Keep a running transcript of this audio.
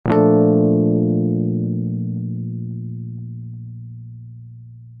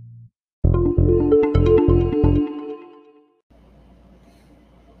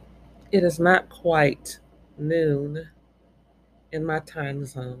It is not quite noon in my time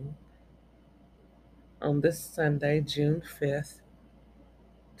zone on this Sunday, June 5th,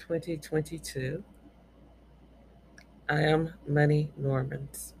 2022. I am Money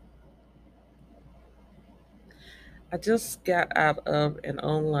Normans. I just got out of an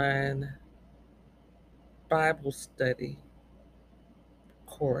online Bible study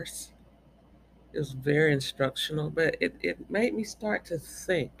course. It was very instructional, but it made me start to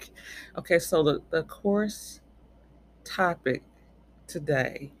think. Okay, so the course topic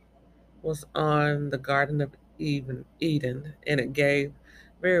today was on the Garden of Eden, and it gave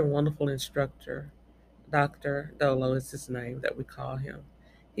very wonderful instructor, Dr. Dolo is his name that we call him.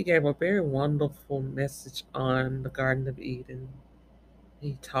 He gave a very wonderful message on the Garden of Eden.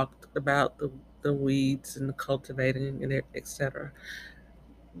 He talked about the weeds and the cultivating and etc.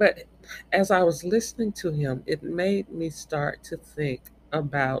 But as I was listening to him, it made me start to think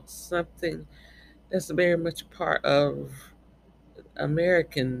about something that's very much a part of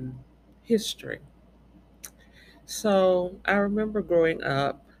American history. So I remember growing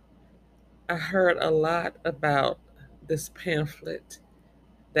up, I heard a lot about this pamphlet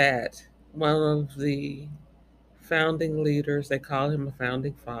that one of the founding leaders, they call him a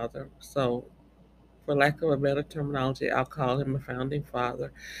founding father. So, for lack of a better terminology, I'll call him a founding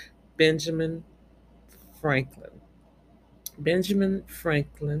father, Benjamin Franklin. Benjamin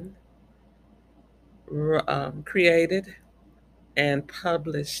Franklin created and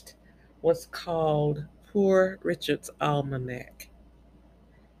published what's called Poor Richard's Almanac.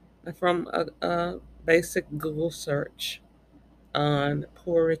 From a basic Google search on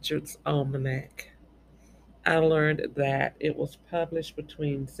Poor Richard's Almanac, I learned that it was published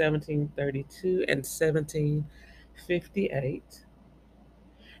between 1732 and 1758.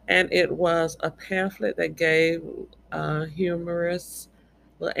 And it was a pamphlet that gave humorous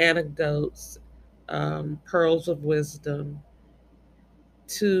little anecdotes, pearls of wisdom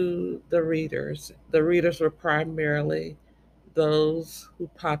to the readers. The readers were primarily those who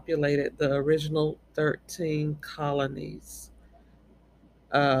populated the original 13 colonies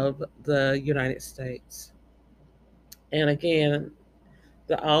of the United States. And again,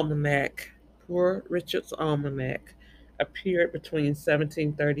 the almanac, Poor Richard's Almanac, appeared between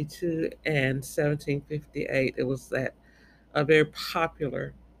 1732 and 1758. It was that a very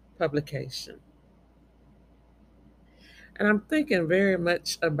popular publication. And I'm thinking very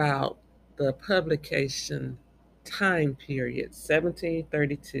much about the publication time period,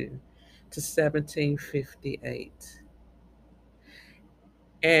 1732 to 1758.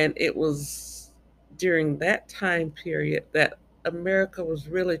 And it was during that time period that America was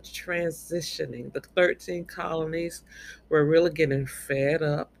really transitioning. The 13 colonies were really getting fed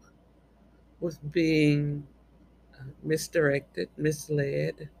up with being misdirected,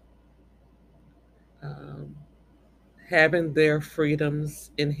 misled, um, having their freedoms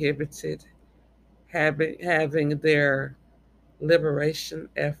inhibited, having their liberation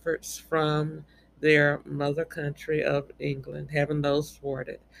efforts from their mother country of England, having those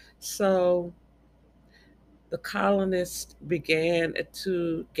thwarted. So the colonists began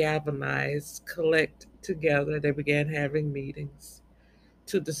to galvanize, collect together. They began having meetings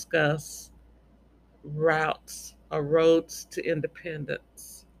to discuss routes or roads to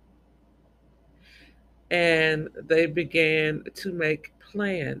independence. And they began to make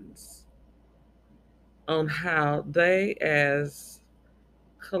plans on how they, as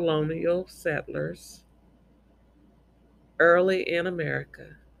colonial settlers, early in America,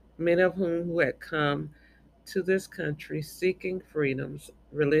 many of whom who had come to this country seeking freedoms,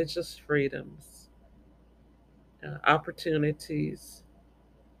 religious freedoms, opportunities,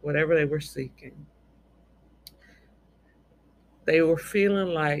 whatever they were seeking. They were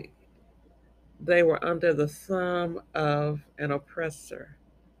feeling like they were under the thumb of an oppressor.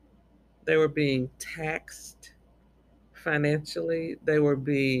 They were being taxed financially. They were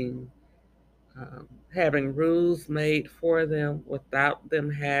being having rules made for them without them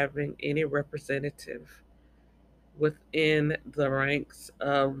having any representative within the ranks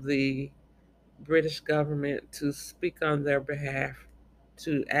of the British government to speak on their behalf,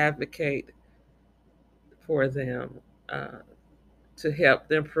 to advocate for them, uh, to help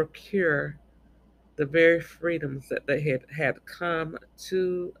them procure the very freedoms that they had come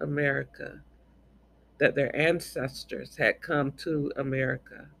to America, that their ancestors had come to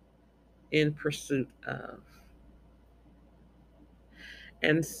America in pursuit of.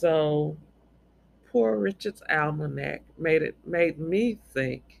 And so Poor Richard's Almanac made me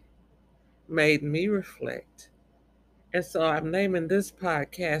think, made me reflect. And so I'm naming this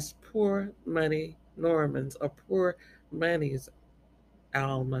podcast Poor Money Normans or Poor Monies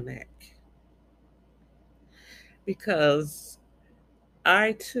Almanac because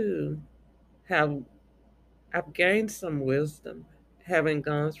I too have I've gained some wisdom having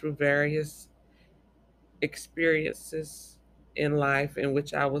gone through various experiences in life in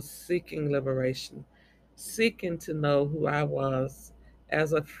which I was seeking liberation, seeking to know who I was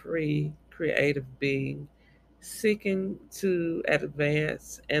as a free, creative being, seeking to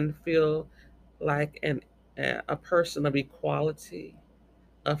advance and feel like a person of equality,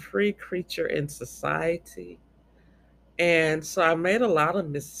 a free creature in society. And so I made a lot of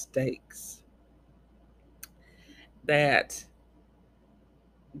mistakes that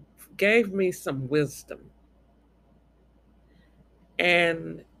gave me some wisdom.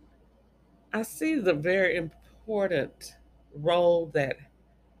 And I see the very important role that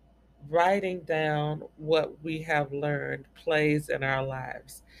writing down what we have learned plays in our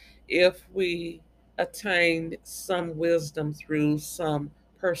lives. If we attain some wisdom through some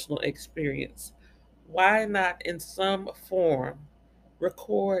personal experience, why not in some form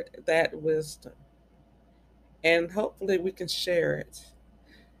record that wisdom? And hopefully we can share it.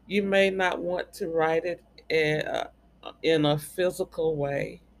 You may not want to write it in a physical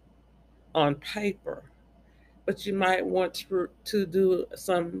way on paper, but you might want to do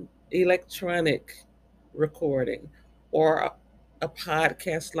some electronic recording or a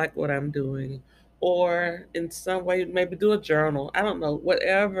podcast like what I'm doing, or in some way, maybe do a journal. I don't know,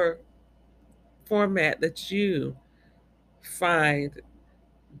 whatever format that you find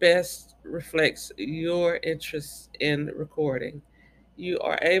best reflects your interest in recording. You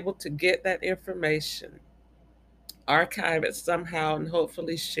are able to get that information, archive it somehow, and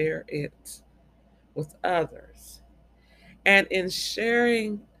hopefully share it with others. And in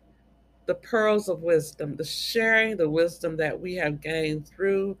sharing the pearls of wisdom, the sharing the wisdom that we have gained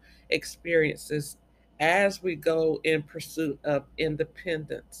through experiences as we go in pursuit of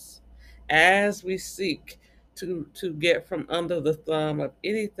independence, as we seek to get from under the thumb of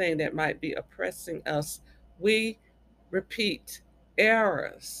anything that might be oppressing us, we repeat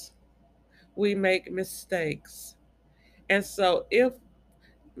errors, we make mistakes. And so if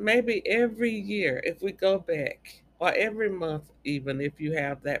maybe every year, if we go back, or every month, even if you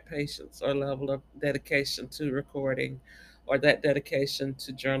have that patience or level of dedication to recording, or that dedication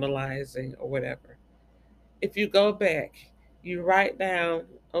to journalizing, or whatever, if you go back, you write down,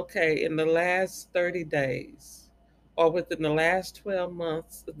 okay, in the last 30 days or within the last 12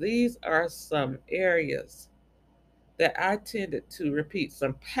 months, these are some areas that I tended to repeat,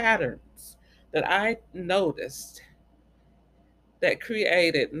 some patterns that I noticed that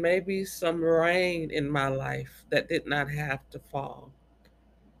created maybe some rain in my life that did not have to fall,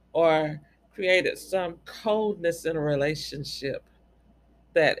 or created some coldness in a relationship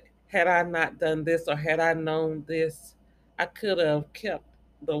that had I not done this or had I known this, I could have kept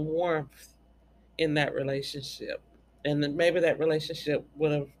the warmth in that relationship. And then maybe that relationship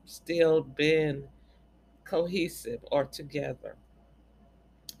would have still been cohesive or together.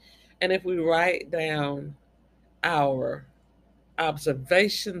 And if we write down our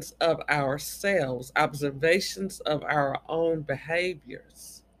observations of ourselves, observations of our own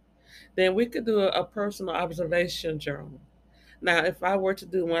behaviors, then we could do a personal observation journal. Now, if I were to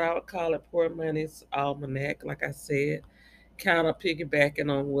do one, I would call it Poor Money's Almanac, like I said, kind of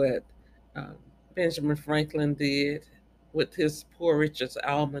piggybacking on what um, Benjamin Franklin did with his Poor Richard's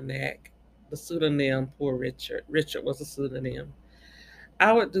Almanac, the pseudonym Poor Richard. Richard was a pseudonym.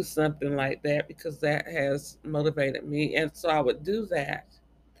 I would do something like that because that has motivated me. And so I would do that,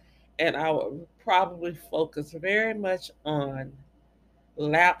 and I would probably focus very much on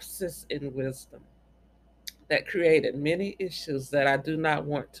lapses in wisdom that created many issues that I do not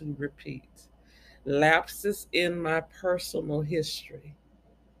want to repeat. Lapses in my personal history,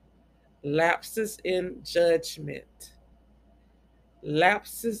 lapses in judgment,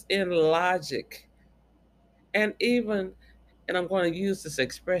 lapses in logic, and even, and I'm going to use this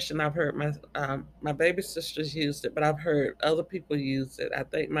expression. I've heard my baby sisters used it, but I've heard other people use it. I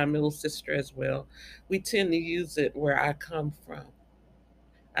think my middle sister as well. We tend to use it where I come from.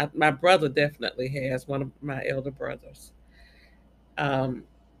 My brother definitely has, one of my elder brothers. Um,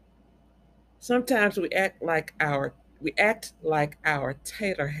 Sometimes we act like our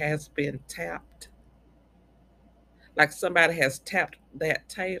tater has been tapped, like somebody has tapped that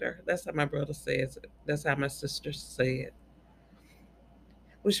tater. That's how my brother says it. That's how my sister said,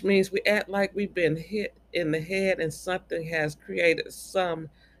 which means we act like we've been hit in the head and something has created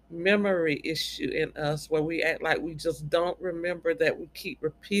some memory issue in us where we act like we just don't remember that we keep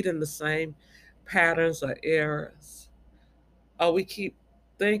repeating the same patterns or errors, or we keep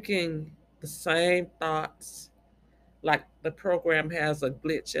thinking the same thoughts Like the program has a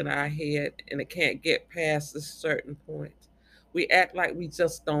glitch in our head and it can't get past a certain point. We act like we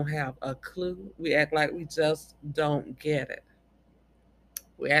just don't have a clue. We act like we just don't get it.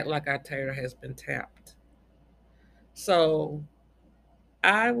 We act like our tater has been tapped. So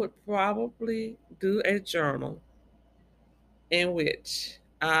I would probably do a journal in which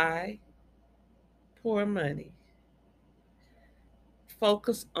I pour money,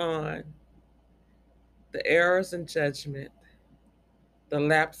 focus on the errors in judgment, the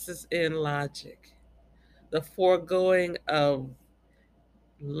lapses in logic, the foregoing of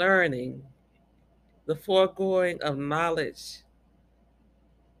learning, the foregoing of knowledge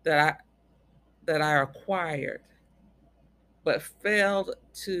that I acquired but failed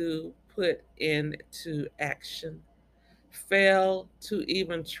to put into action, failed to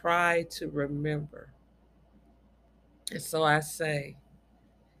even try to remember. And so I say,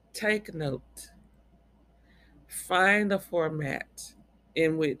 take note, find a format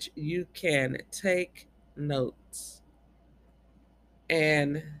in which you can take notes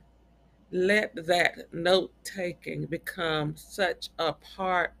and let that note taking become such a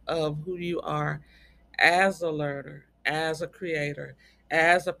part of who you are as a learner, as a creator,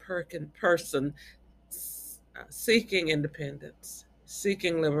 as a person seeking independence,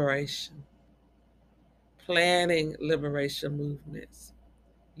 seeking liberation, planning liberation movements.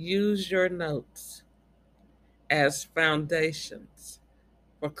 Use your notes as foundations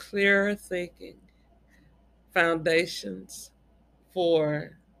for clearer thinking, foundations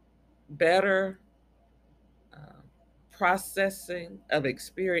for better uh, processing of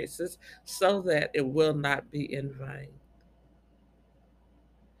experiences so that it will not be in vain.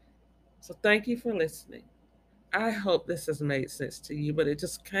 So, thank you for listening. I hope this has made sense to you, but it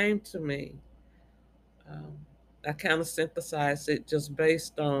just came to me. Um, I kind of synthesized it just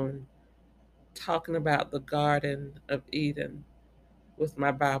based on talking about the Garden of Eden with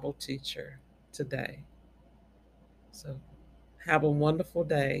my Bible teacher today. So, have a wonderful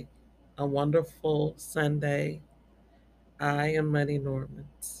day, a wonderful Sunday. I am Money Norman.